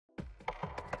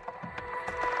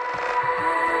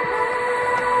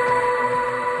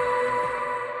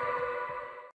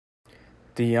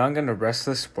The Young and the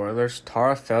Restless spoilers,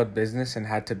 Tara failed business and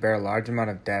had to bear a large amount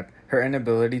of debt. Her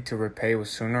inability to repay was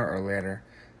sooner or later.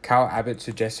 Cal Abbott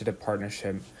suggested a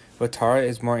partnership, but Tara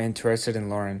is more interested in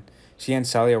Lauren. She and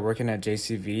Sally are working at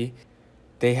JCV.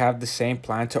 They have the same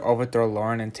plan to overthrow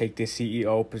Lauren and take the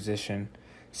CEO position.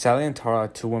 Sally and Tara are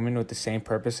two women with the same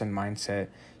purpose and mindset.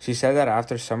 She said that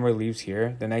after Summer leaves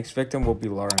here, the next victim will be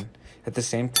Lauren. At the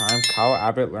same time, Cal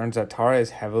Abbott learns that Tara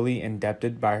is heavily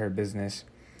indebted by her business.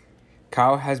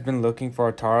 Cal has been looking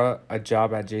for Tara a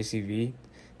job at JCV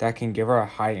that can give her a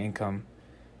high income.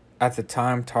 At the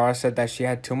time, Tara said that she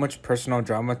had too much personal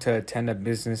drama to attend a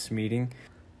business meeting.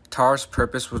 Tara's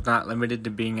purpose was not limited to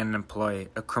being an employee.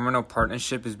 A criminal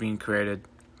partnership is being created.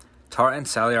 Tara and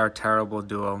Sally are a terrible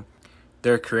duo.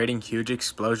 They're creating huge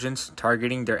explosions,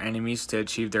 targeting their enemies to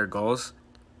achieve their goals.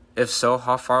 If so,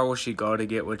 how far will she go to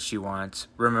get what she wants?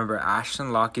 Remember,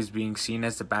 Ashton Locke is being seen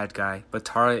as the bad guy, but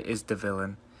Tara is the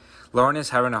villain. Lauren is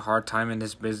having a hard time in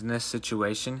this business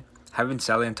situation. Having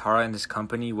Sally and Tara in this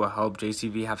company will help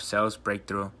JCV have sales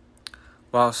breakthrough.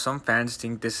 While some fans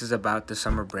think this is about the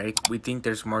summer break, we think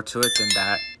there's more to it than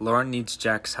that. Lauren needs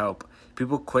Jack's help.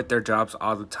 People quit their jobs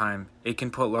all the time. It can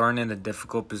put Lauren in a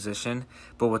difficult position,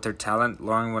 but with her talent,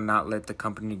 Lauren will not let the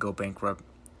company go bankrupt.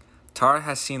 Tara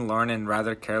has seen Lauren as a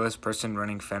rather careless person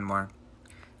running Fenmore.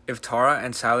 If Tara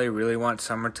and Sally really want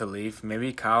Summer to leave,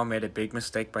 maybe Kyle made a big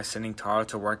mistake by sending Tara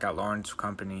to work at Lauren's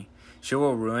company. She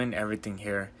will ruin everything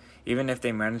here. Even if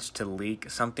they manage to leak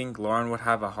something, Lauren would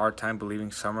have a hard time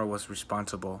believing Summer was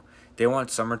responsible. They want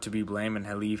Summer to be blamed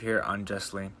and leave here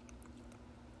unjustly.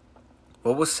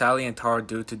 What will Sally and Tara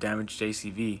do to damage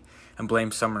JCV and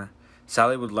blame Summer?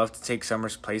 Sally would love to take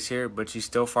Summer's place here, but she's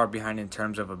still far behind in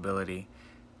terms of ability.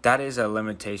 That is a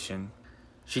limitation.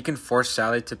 She can force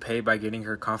Sally to pay by getting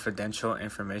her confidential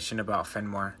information about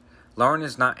Fenmore. Lauren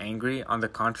is not angry. On the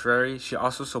contrary, she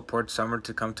also supports Summer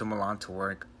to come to Milan to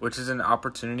work, which is an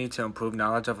opportunity to improve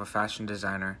knowledge of a fashion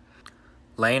designer.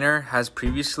 Lehner has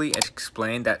previously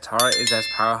explained that Tara is as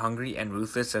power-hungry and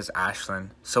ruthless as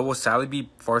Ashlyn. So will Sally be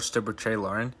forced to betray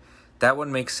Lauren? That would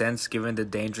make sense given the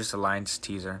Dangerous Alliance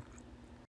teaser.